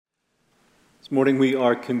This morning we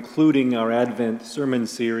are concluding our Advent sermon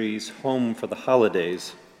series, Home for the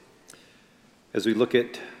Holidays, as we look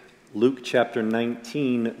at Luke chapter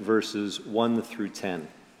 19, verses 1 through 10.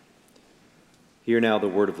 Hear now the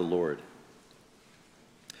word of the Lord.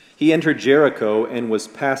 He entered Jericho and was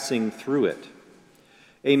passing through it.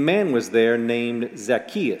 A man was there named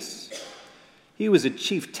Zacchaeus. He was a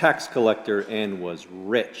chief tax collector and was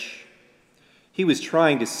rich. He was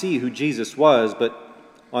trying to see who Jesus was, but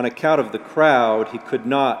on account of the crowd, he could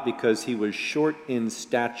not because he was short in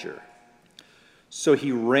stature. So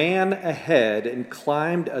he ran ahead and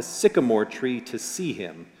climbed a sycamore tree to see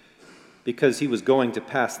him, because he was going to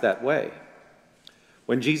pass that way.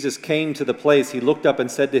 When Jesus came to the place, he looked up and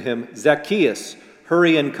said to him, "Zacchaeus,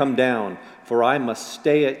 hurry and come down, for I must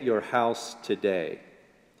stay at your house today."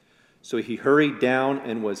 So he hurried down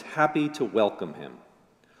and was happy to welcome him.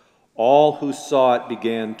 All who saw it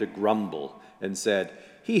began to grumble and said,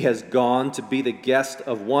 "He has gone to be the guest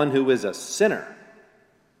of one who is a sinner."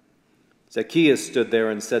 Zacchaeus stood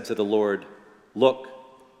there and said to the Lord, "Look,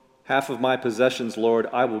 half of my possessions, Lord,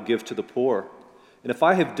 I will give to the poor. And if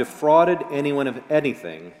I have defrauded anyone of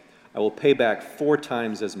anything, I will pay back 4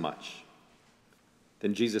 times as much."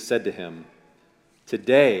 Then Jesus said to him,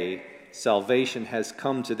 "Today salvation has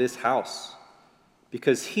come to this house,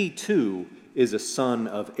 because he too is a son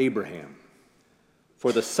of Abraham.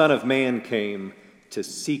 For the Son of Man came to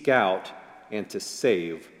seek out and to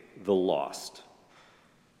save the lost."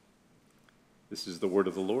 This is the word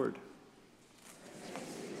of the Lord.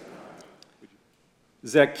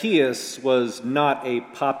 Zacchaeus was not a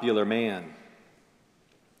popular man.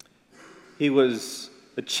 He was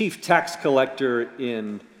a chief tax collector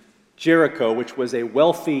in Jericho, which was a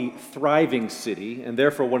wealthy, thriving city, and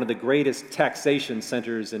therefore one of the greatest taxation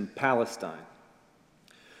centers in Palestine.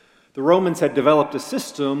 The Romans had developed a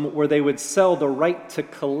system where they would sell the right to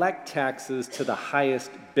collect taxes to the highest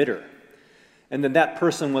bidder. And then that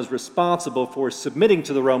person was responsible for submitting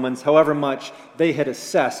to the Romans however much they had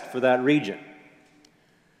assessed for that region.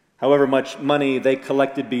 However much money they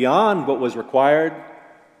collected beyond what was required,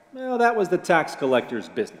 well, that was the tax collector's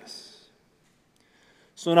business.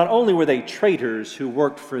 So not only were they traitors who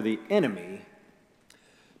worked for the enemy,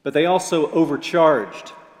 but they also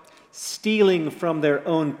overcharged, stealing from their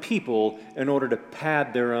own people in order to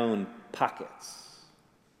pad their own pockets.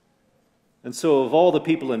 And so of all the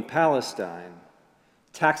people in Palestine,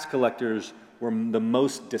 tax collectors were the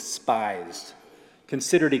most despised,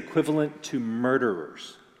 considered equivalent to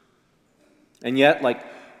murderers. And yet, like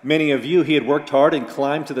many of you, he had worked hard and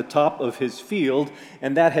climbed to the top of his field,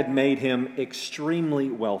 and that had made him extremely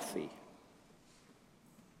wealthy.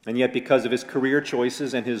 And yet, because of his career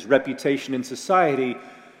choices and his reputation in society,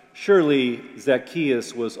 surely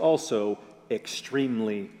Zacchaeus was also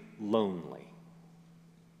extremely lonely.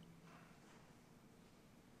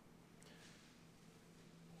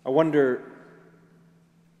 I wonder,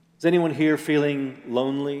 is anyone here feeling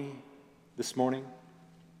lonely this morning?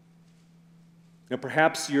 Now,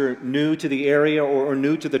 perhaps you're new to the area or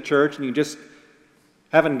new to the church and you just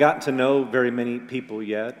haven't gotten to know very many people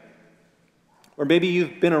yet. Or maybe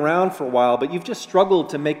you've been around for a while, but you've just struggled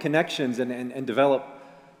to make connections and develop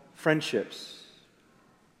friendships.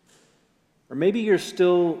 Or maybe you're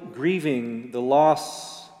still grieving the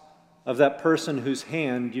loss of that person whose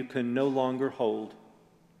hand you can no longer hold.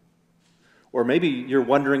 Or maybe you're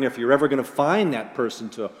wondering if you're ever going to find that person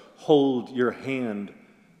to hold your hand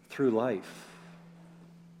through life.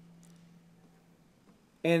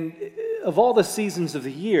 And of all the seasons of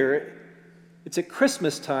the year, it's at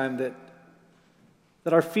Christmas time that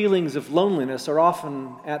our feelings of loneliness are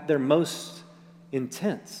often at their most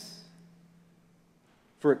intense.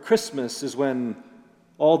 For at Christmas is when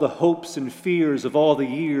all the hopes and fears of all the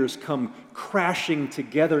years come crashing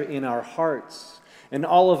together in our hearts, and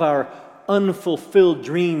all of our unfulfilled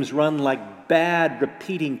dreams run like bad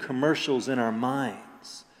repeating commercials in our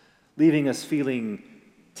minds, leaving us feeling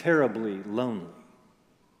terribly lonely.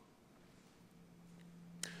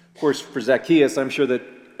 Of course, for Zacchaeus, I'm sure that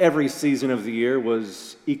every season of the year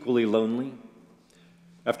was equally lonely.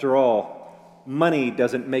 After all, money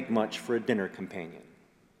doesn't make much for a dinner companion.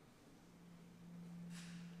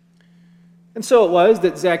 And so it was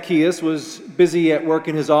that Zacchaeus was busy at work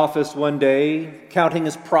in his office one day, counting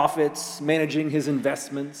his profits, managing his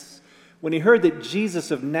investments, when he heard that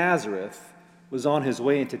Jesus of Nazareth was on his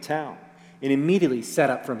way into town, and immediately sat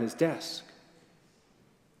up from his desk.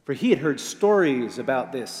 For he had heard stories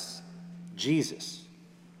about this Jesus,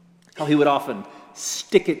 how he would often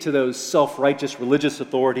stick it to those self-righteous religious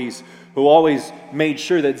authorities who always made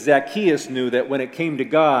sure that Zacchaeus knew that when it came to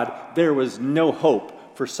God, there was no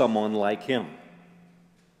hope for someone like him.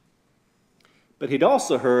 But he'd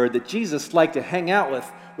also heard that Jesus liked to hang out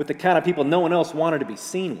with the kind of people no one else wanted to be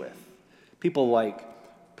seen with. People like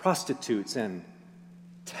prostitutes and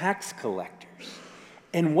tax collectors.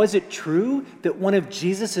 And was it true that one of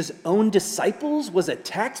Jesus' own disciples was a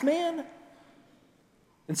tax man?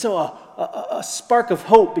 And so a spark of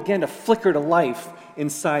hope began to flicker to life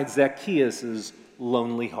inside Zacchaeus'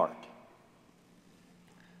 lonely heart.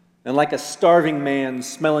 And like a starving man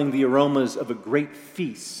smelling the aromas of a great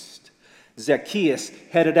feast, Zacchaeus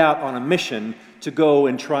headed out on a mission to go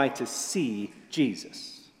and try to see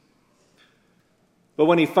Jesus. But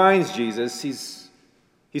when he finds Jesus, he's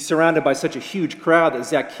surrounded by such a huge crowd that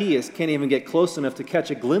Zacchaeus can't even get close enough to catch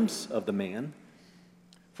a glimpse of the man.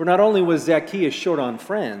 For not only was Zacchaeus short on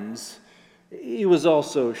friends, he was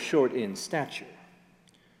also short in stature.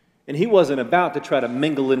 And he wasn't about to try to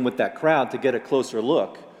mingle in with that crowd to get a closer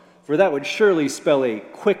look, for that would surely spell a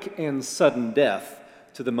quick and sudden death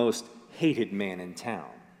to the most hated man in town.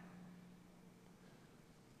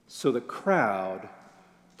 So the crowd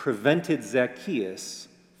prevented Zacchaeus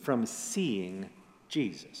from seeing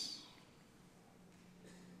Jesus.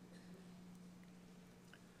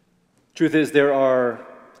 Truth is, there are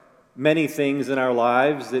many things in our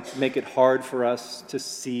lives that make it hard for us to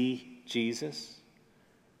see Jesus.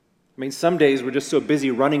 I mean, some days we're just so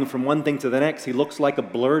busy running from one thing to the next, he looks like a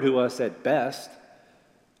blur to us at best.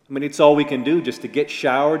 I mean, it's all we can do just to get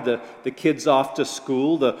showered, the kids off to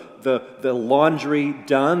school, the laundry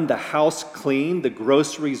done, the house cleaned, the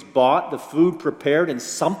groceries bought, the food prepared, and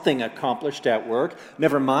something accomplished at work,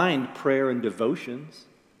 never mind prayer and devotions.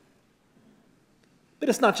 But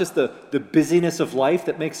it's not just the busyness of life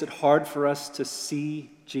that makes it hard for us to see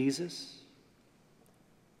Jesus.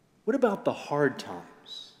 What about the hard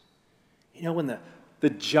times? You know, when the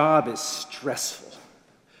job is stressful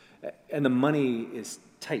and the money is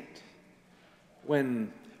tight,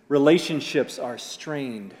 when relationships are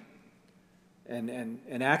strained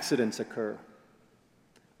and accidents occur,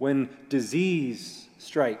 when disease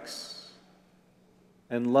strikes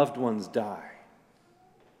and loved ones die.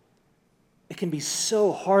 It can be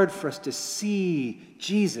so hard for us to see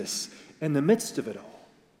Jesus in the midst of it all.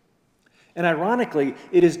 And ironically,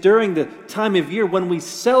 it is during the time of year when we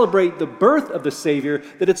celebrate the birth of the Savior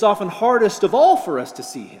that it's often hardest of all for us to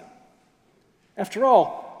see him. After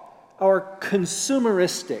all, our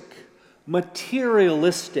consumeristic,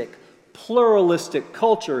 materialistic, pluralistic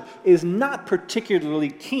culture is not particularly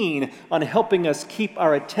keen on helping us keep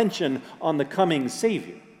our attention on the coming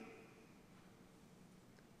Savior.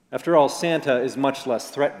 After all, Santa is much less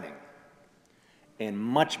threatening and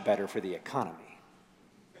much better for the economy.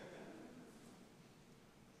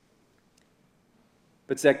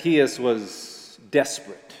 But Zacchaeus was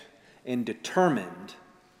desperate and determined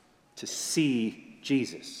to see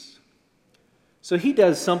Jesus. So he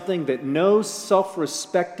does something that no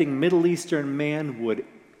self-respecting Middle Eastern man would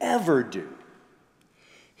ever do.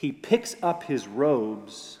 He picks up his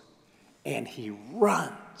robes and he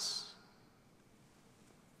runs.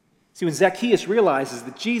 See, when Zacchaeus realizes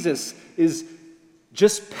that Jesus is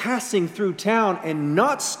just passing through town and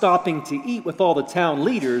not stopping to eat with all the town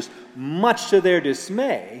leaders, much to their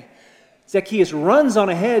dismay, Zacchaeus runs on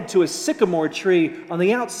ahead to a sycamore tree on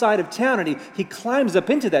the outside of town, and he climbs up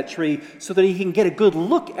into that tree so that he can get a good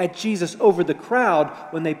look at Jesus over the crowd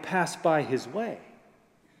when they pass by his way.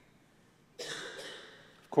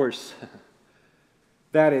 Of course,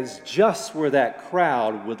 that is just where that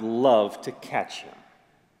crowd would love to catch him,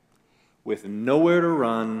 with nowhere to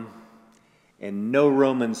run and no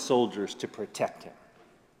Roman soldiers to protect him.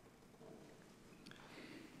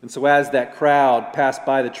 And so as that crowd passed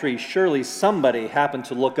by the tree, surely somebody happened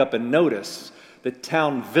to look up and notice the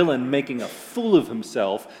town villain making a fool of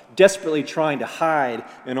himself, desperately trying to hide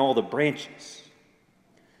in all the branches.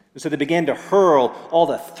 And so they began to hurl all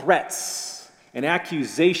the threats and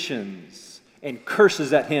accusations and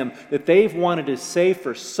curses at him that they've wanted to say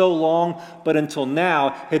for so long, but until now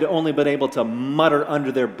had only been able to mutter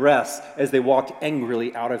under their breaths as they walked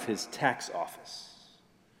angrily out of his tax office.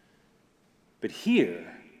 But here,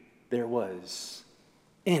 there was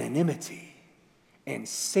anonymity and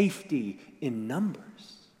safety in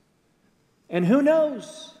numbers. And who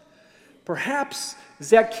knows? Perhaps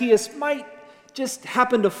Zacchaeus might just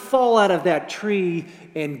happen to fall out of that tree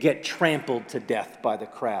and get trampled to death by the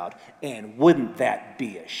crowd. And wouldn't that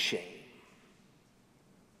be a shame?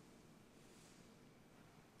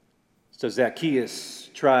 So Zacchaeus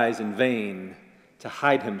tries in vain to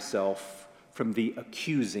hide himself from the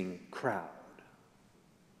accusing crowd.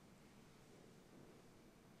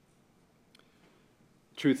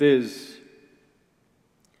 Truth is,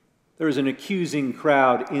 there is an accusing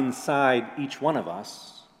crowd inside each one of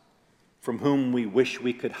us, from whom we wish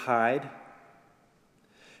we could hide.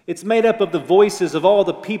 It's made up of the voices of all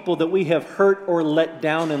the people that we have hurt or let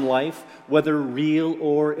down in life, whether real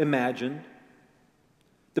or imagined.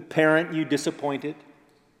 The parent you disappointed,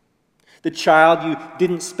 the child you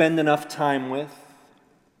didn't spend enough time with,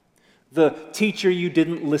 the teacher you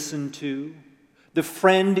didn't listen to, the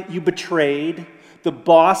friend you betrayed, the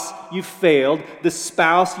boss you failed, the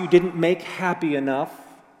spouse you didn't make happy enough,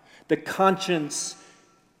 the conscience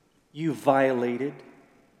you violated.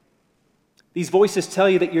 These voices tell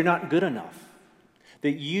you that you're not good enough,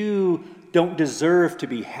 that you don't deserve to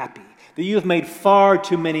be happy, that you have made far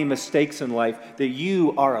too many mistakes in life, that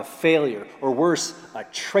you are a failure, or worse, a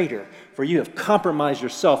traitor, for you have compromised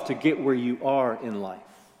yourself to get where you are in life.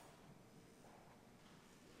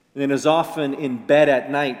 And it is often in bed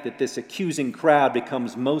at night that this accusing crowd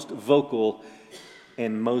becomes most vocal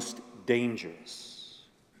and most dangerous.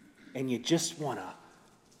 And you just want to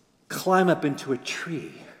climb up into a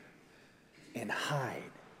tree and hide.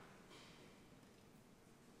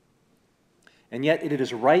 And yet it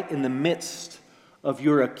is right in the midst of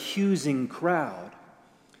your accusing crowd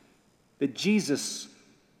that Jesus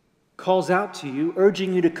calls out to you,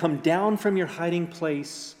 urging you to come down from your hiding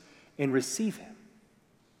place and receive him.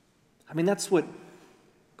 I mean, that's what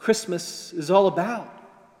Christmas is all about.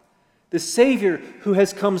 The Savior who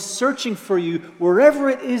has come searching for you wherever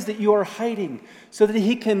it is that you are hiding, so that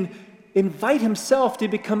he can invite himself to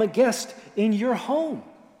become a guest in your home.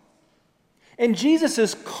 And Jesus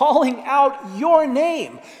is calling out your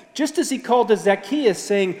name, just as he called to Zacchaeus,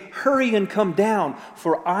 saying, "Hurry and come down,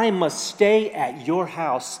 for I must stay at your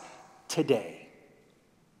house today."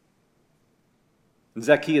 And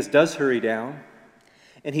Zacchaeus does hurry down,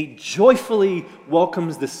 and he joyfully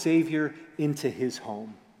welcomes the Savior into his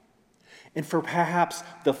home. And for perhaps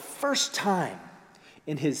the first time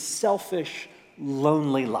in his selfish,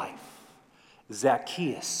 lonely life,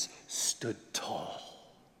 Zacchaeus stood tall.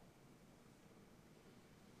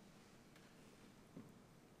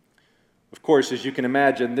 Of course, as you can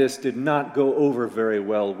imagine, this did not go over very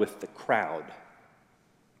well with the crowd.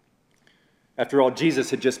 After all,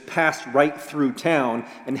 Jesus had just passed right through town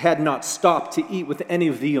and had not stopped to eat with any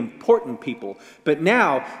of the important people. But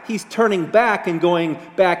now he's turning back and going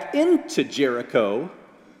back into Jericho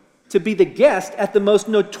to be the guest at the most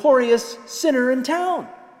notorious sinner in town.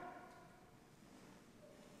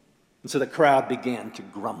 And so the crowd began to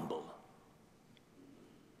grumble.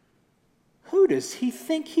 Who does he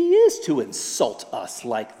think he is to insult us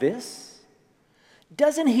like this?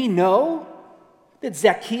 Doesn't he know that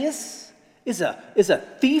Zacchaeus is a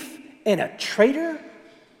thief and a traitor,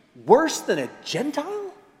 worse than a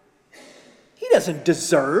Gentile? He doesn't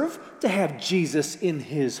deserve to have Jesus in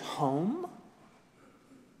his home.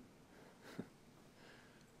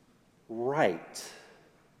 Right.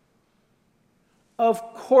 Of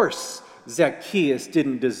course, Zacchaeus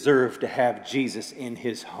didn't deserve to have Jesus in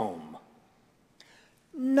his home.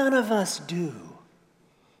 None of us do.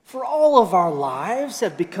 For all of our lives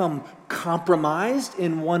have become compromised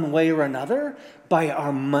in one way or another by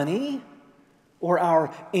our money, or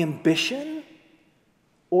our ambition,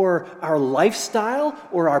 or our lifestyle,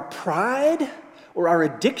 or our pride, or our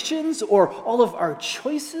addictions, or all of our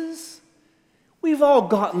choices. We've all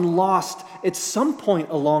gotten lost at some point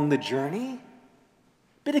along the journey.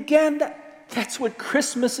 But again, that's what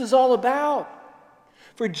Christmas is all about.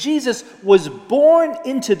 For Jesus was born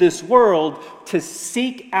into this world to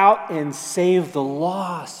seek out and save the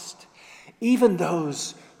lost, even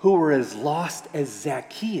those who were as lost as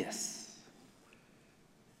Zacchaeus,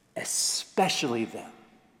 especially them.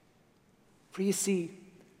 For you see,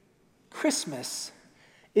 Christmas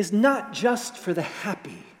is not just for the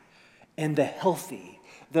happy and the healthy,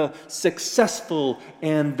 the successful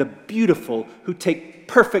and the beautiful who take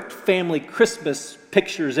perfect family Christmas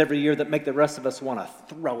pictures every year that make the rest of us want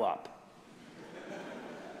to throw up.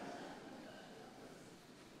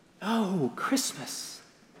 Oh, Christmas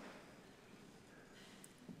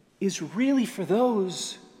is really for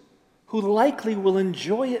those who likely will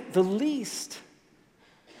enjoy it the least.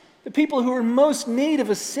 The people who are most in need of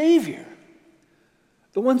a Savior.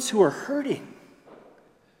 The ones who are hurting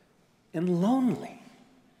and lonely,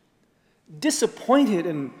 disappointed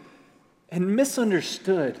and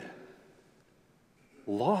misunderstood,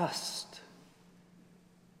 lost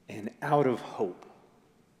and out of hope.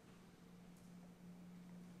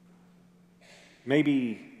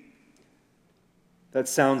 Maybe that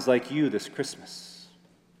sounds like you this Christmas.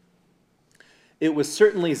 It was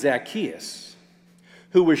certainly Zacchaeus,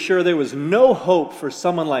 who was sure there was no hope for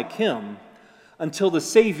someone like him until the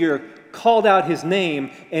Savior called out his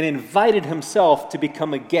name and invited himself to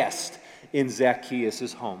become a guest in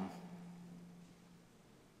Zacchaeus' home.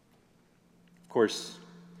 course,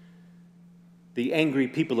 the angry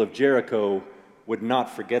people of Jericho would not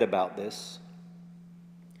forget about this.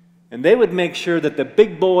 And they would make sure that the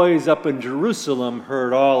big boys up in Jerusalem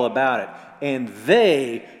heard all about it. And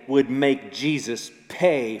they would make Jesus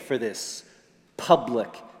pay for this public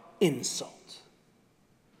insult.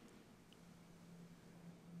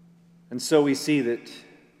 And so we see that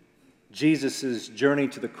Jesus' journey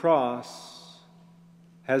to the cross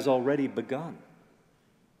has already begun.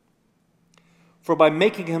 For by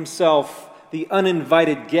making himself the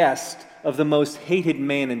uninvited guest of the most hated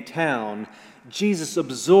man in town, Jesus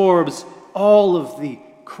absorbs all of the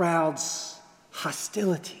crowd's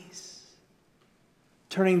hostilities,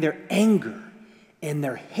 turning their anger and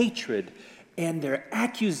their hatred and their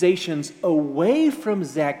accusations away from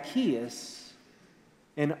Zacchaeus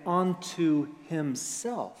and onto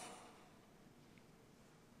himself.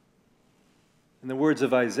 In the words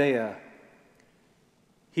of Isaiah,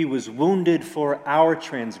 he was wounded for our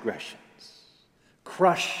transgressions,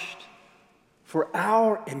 crushed for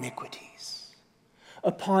our iniquities.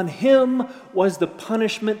 Upon him was the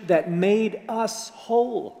punishment that made us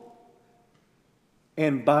whole.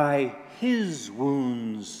 And by his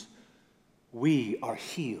wounds we are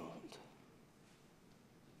healed.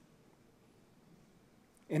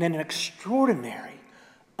 In an extraordinary,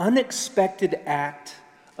 unexpected act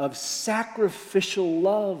of sacrificial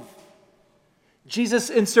love, Jesus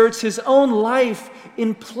inserts his own life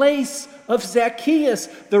in place of Zacchaeus,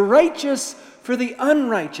 the righteous for the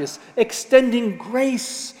unrighteous, extending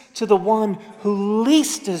grace to the one who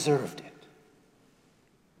least deserved it.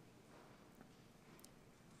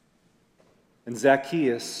 And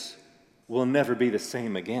Zacchaeus will never be the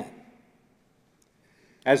same again,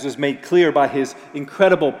 as was made clear by his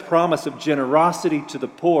incredible promise of generosity to the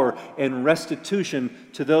poor and restitution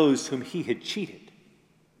to those whom he had cheated.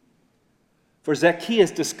 For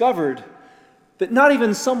Zacchaeus discovered that not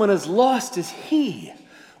even someone as lost as he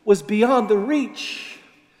was beyond the reach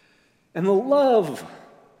and the love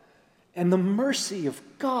and the mercy of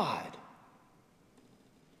God.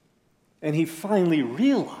 And he finally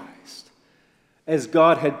realized, as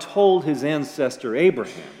God had told his ancestor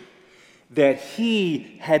Abraham, that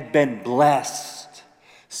he had been blessed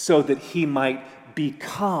so that he might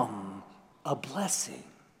become a blessing.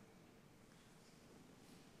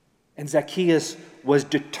 And Zacchaeus was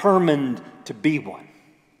determined to be one,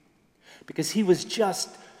 because he was just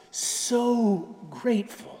so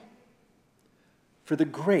grateful for the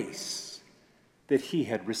grace that he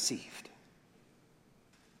had received.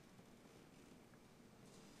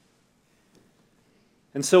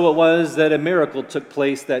 And so it was that a miracle took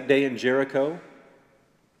place that day in Jericho,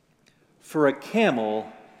 for a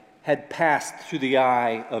camel had passed through the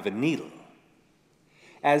eye of a needle,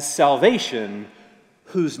 as salvation,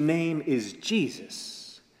 whose name is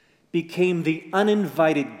Jesus, became the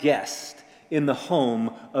uninvited guest in the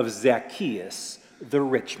home of Zacchaeus, the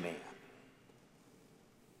rich man.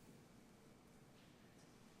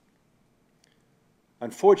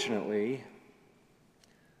 Unfortunately,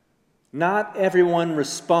 not everyone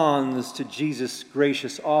responds to Jesus'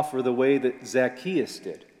 gracious offer the way that Zacchaeus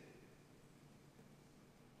did.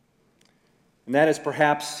 And that is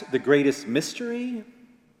perhaps the greatest mystery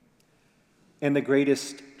and the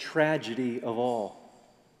greatest tragedy of all.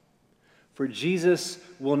 For Jesus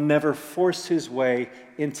will never force his way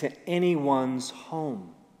into anyone's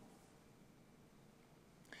home.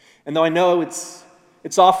 And though I know it's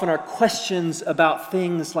often our questions about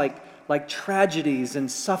things like tragedies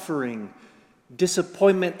and suffering,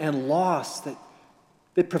 disappointment and loss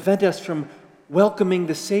that prevent us from welcoming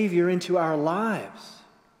the Savior into our lives.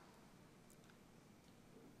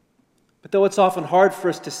 But though it's often hard for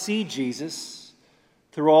us to see Jesus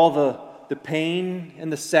through all the pain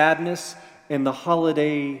and the sadness and the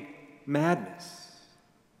holiday madness,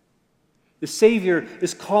 the Savior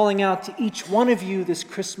is calling out to each one of you this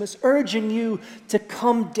Christmas, urging you to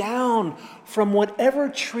come down from whatever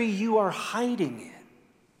tree you are hiding in.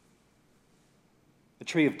 A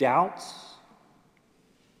tree of doubts,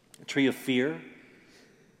 a tree of fear,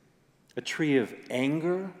 a tree of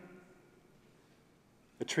anger,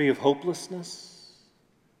 a tree of hopelessness,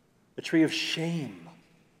 a tree of shame,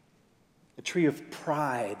 a tree of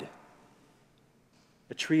pride,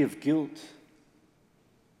 a tree of guilt,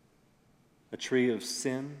 a tree of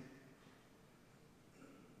sin.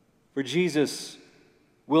 For Jesus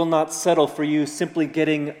will not settle for you simply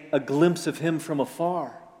getting a glimpse of him from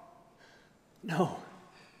afar. No,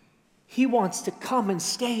 he wants to come and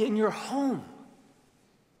stay in your home.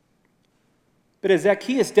 But as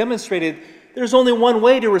Zacchaeus demonstrated, there's only one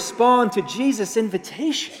way to respond to Jesus'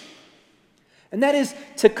 invitation, And that is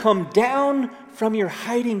to come down from your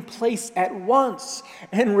hiding place at once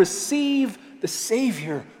and receive the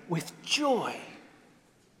Savior with joy.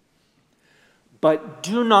 But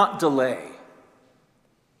do not delay.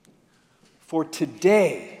 For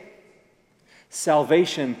today,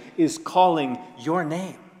 salvation is calling your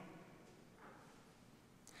name.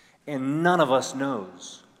 And none of us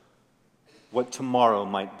knows what tomorrow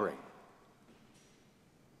might bring.